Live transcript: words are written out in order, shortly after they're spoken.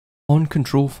On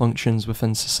control functions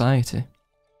within society.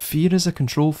 Fear is a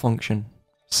control function.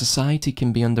 Society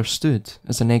can be understood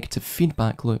as a negative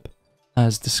feedback loop,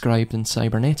 as described in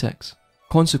cybernetics.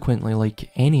 Consequently, like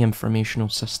any informational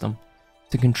system,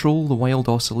 to control the wild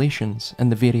oscillations and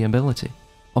the variability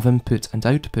of input and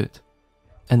output,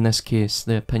 in this case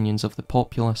the opinions of the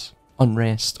populace,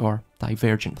 unrest or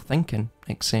divergent thinking,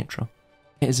 etc.,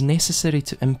 it is necessary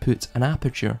to input an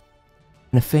aperture,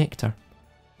 an effector,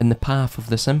 in the path of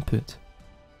this input,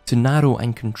 to narrow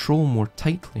and control more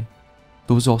tightly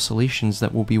those oscillations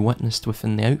that will be witnessed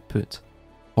within the output,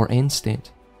 or end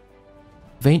state.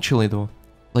 Eventually though,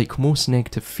 like most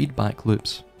negative feedback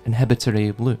loops,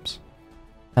 inhibitory loops,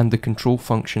 and the control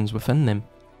functions within them,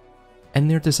 in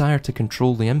their desire to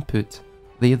control the input,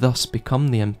 they thus become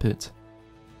the input.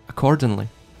 Accordingly,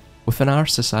 within our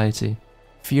society,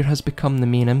 fear has become the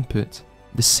main input,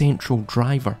 the central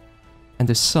driver, and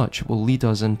as such will lead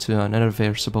us into an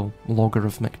irreversible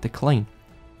logarithmic decline,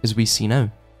 as we see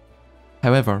now.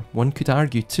 However, one could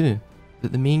argue too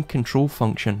that the main control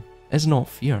function is not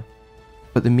fear,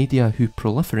 but the media who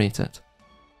proliferate it.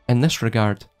 In this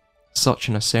regard, such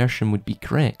an assertion would be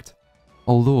correct,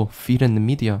 although fear and the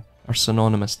media are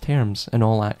synonymous terms in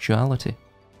all actuality.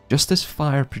 Just as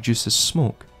fire produces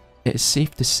smoke, it is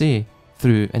safe to say,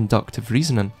 through inductive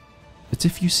reasoning, that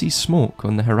if you see smoke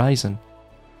on the horizon,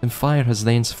 then fire has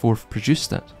thenceforth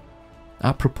produced it.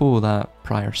 Apropos that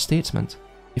prior statement,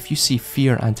 if you see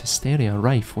fear and hysteria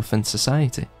rife within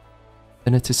society,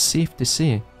 then it is safe to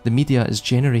say the media is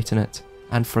generating it,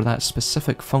 and for that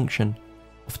specific function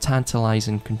of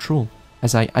tantalizing control,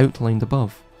 as I outlined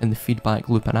above in the feedback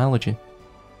loop analogy.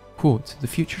 Quote, the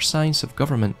future science of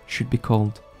government should be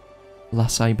called La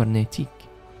Cybernétique,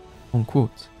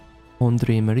 unquote,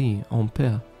 André-Marie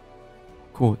Ampère.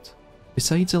 Quote,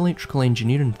 besides electrical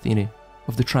engineering theory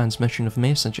of the transmission of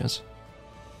messages,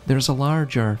 there is a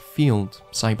larger field,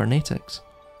 cybernetics,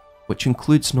 which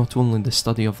includes not only the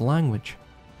study of language,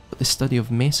 but the study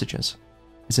of messages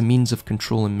as a means of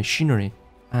controlling machinery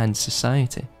and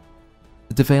society,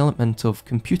 the development of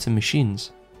computer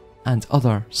machines and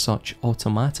other such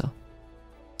automata,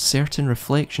 certain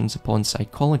reflections upon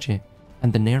psychology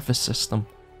and the nervous system,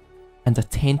 and a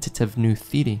tentative new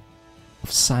theory of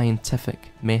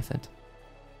scientific method.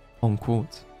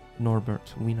 Unquote,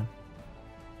 Norbert Wiener.